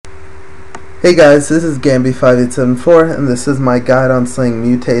Hey guys, this is Gamby5874 and this is my guide on slaying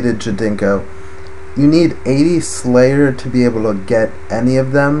Mutated Jadinko. You need 80 Slayer to be able to get any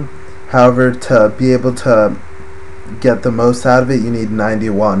of them. However, to be able to get the most out of it, you need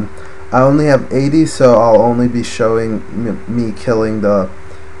 91. I only have 80, so I'll only be showing me killing the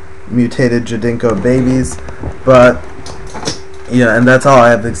Mutated Jadinko babies. But yeah, and that's all I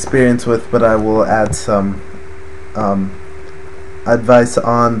have experience with, but I will add some advice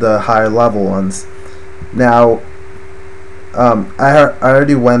on the higher level ones. Now, I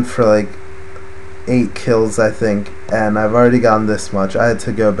already went for like 8 kills, I think, and I've already gotten this much. I had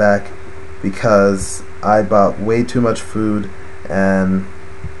to go back because I bought way too much food and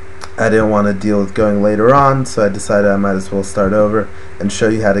I didn't want to deal with going later on, so I decided I might as well start over and show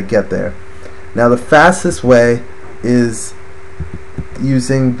you how to get there. Now, the fastest way is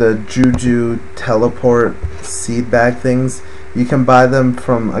using the Juju teleport seed bag things. You can buy them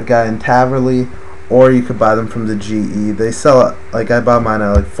from a guy in Taverly, or you could buy them from the GE. They sell, like, I bought mine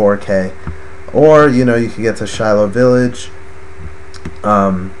at like 4K. Or, you know, you could get to Shiloh Village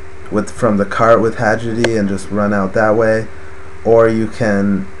from the cart with Haggerty and just run out that way. Or you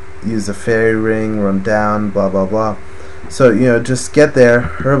can use a fairy ring, run down, blah blah blah. So, you know, just get there.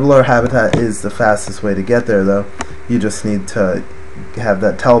 Herblore Habitat is the fastest way to get there, though. You just need to have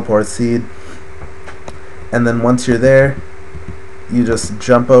that teleport seed. And then once you're there, you just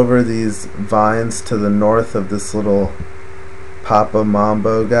jump over these vines to the north of this little Papa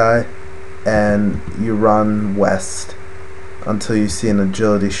Mambo guy, and you run west until you see an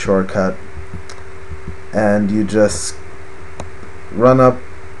agility shortcut, and you just run up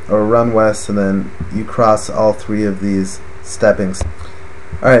or run west, and then you cross all 3 of these steppings.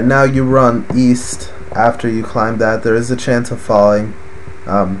 Alright, now you run east. After you climb that, there is a chance of falling.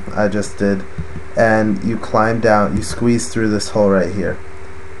 I just did. And you climb down, you squeeze through this hole right here.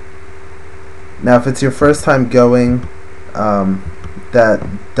 Now if it's your first time going, that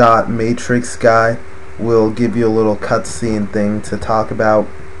dot matrix guy will give you a little cutscene thing to talk about,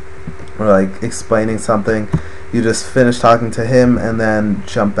 or like explaining something. You just finish talking to him and then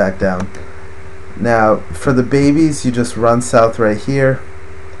jump back down. Now for the babies, you just run south right here,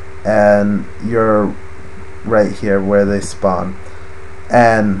 and you're right here where they spawn.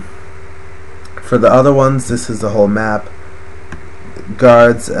 And for the other ones, this is the whole map.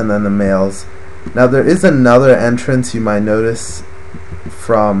 Guards and then the males. Now there is another entrance you might notice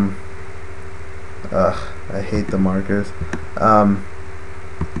from I hate the markers.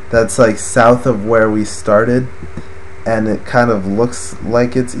 That's like south of where we started, and it kind of looks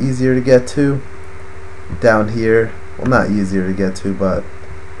like it's easier to get to down here. Well, not easier to get to, but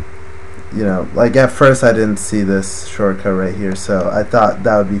you know, like at first I didn't see this shortcut right here, so I thought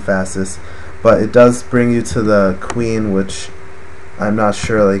that would be fastest. But it does bring you to the queen, which I'm not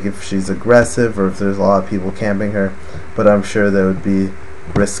sure like if she's aggressive or if there's a lot of people camping her, but I'm sure there would be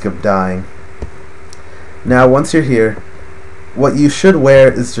risk of dying. Now once you're here, what you should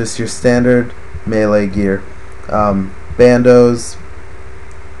wear is just your standard melee gear. Bandos,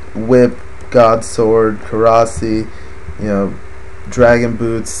 whip, god sword, karasi, you know, dragon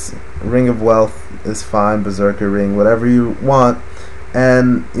boots, ring of wealth is fine, berserker ring, whatever you want.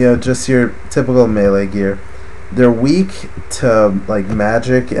 And you know, just your typical melee gear. They're weak to like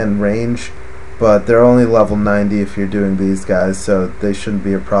magic and range, but they're only level 90 if you're doing these guys, so they shouldn't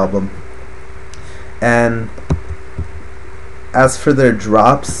be a problem. And as for their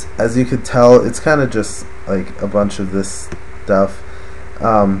drops, as you could tell, it's kind of just like a bunch of this stuff.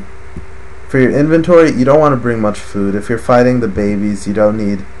 For your inventory, you don't want to bring much food. If you're fighting the babies, you don't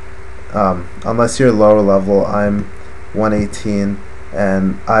need, unless you're lower level. I'm 118.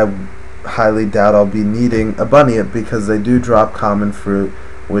 And I highly doubt I'll be needing a bunyip because they do drop common fruit,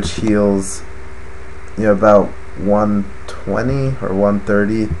 which heals, you know, about 120 or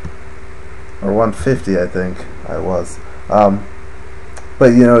 130 or 150, I think I was.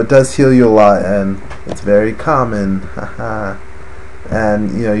 But you know, it does heal you a lot, and it's very common.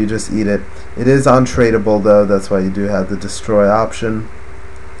 And you know, you just eat it. It is untradeable though, that's why you do have the destroy option.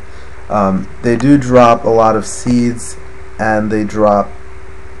 They do drop a lot of seeds, and they drop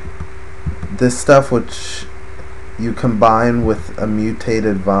this stuff which you combine with a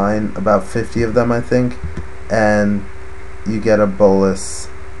mutated vine, about 50 of them I think, and you get a bolus.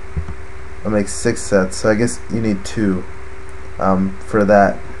 It makes 6 sets, so I guess you need 2 for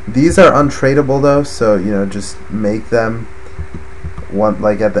that. These are untradeable though, so you know, just make them one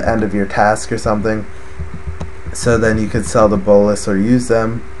like at the end of your task or something, so then you could sell the bolus or use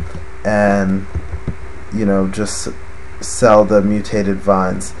them, and you know, just sell the mutated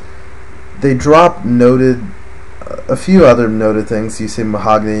vines. They drop noted a few other noted things. You see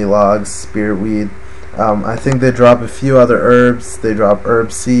mahogany logs, spirit weed. I think they drop a few other herbs. They drop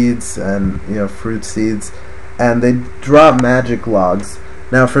herb seeds and fruit seeds, and they drop magic logs.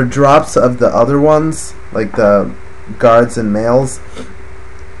 Now for drops of the other ones, like the guards and males,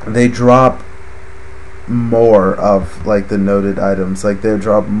 they drop more of like the noted items. Like they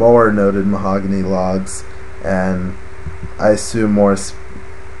drop more noted mahogany logs, and I assume more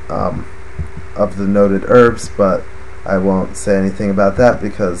of the noted herbs, but I won't say anything about that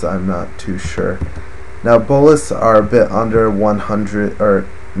because I'm not too sure. Now bullets are a bit under 100 or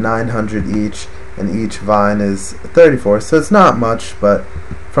 900 each, and each vine is 34, so it's not much, but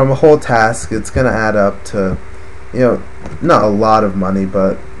from a whole task it's gonna add up to, not a lot of money,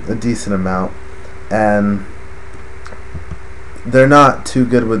 but a decent amount. And they're not too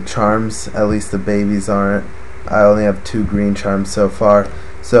good with charms, at least the babies aren't. I only have 2 green charms so far,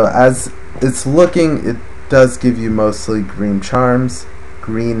 so as it's looking, it does give you mostly green charms,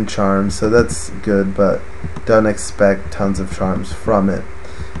 so that's good, but don't expect tons of charms from it.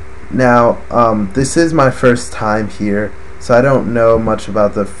 Now this is my first time here, so I don't know much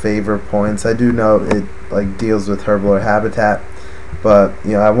about the favor points. I do know it like deals with herblore habitat, but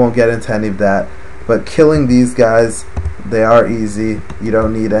I won't get into any of that. But killing these guys, they are easy. You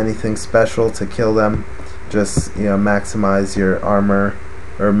don't need anything special to kill them. Just maximize your armor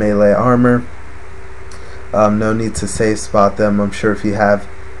or melee armor. No need to save spot them. I'm sure if you have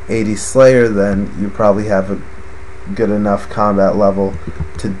 80 Slayer, then you probably have a good enough combat level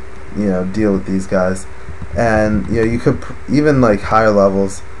to deal with these guys. And you could even like higher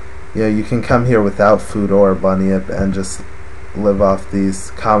levels, you can come here without food or bunyip and just live off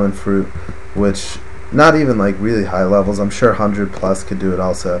these common fruit, which not even like really high levels. I'm sure 100 plus could do it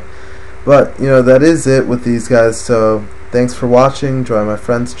also. But that is it with these guys. So thanks for watching. Join my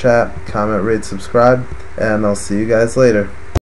friends chat, comment, rate, subscribe, and I'll see you guys later.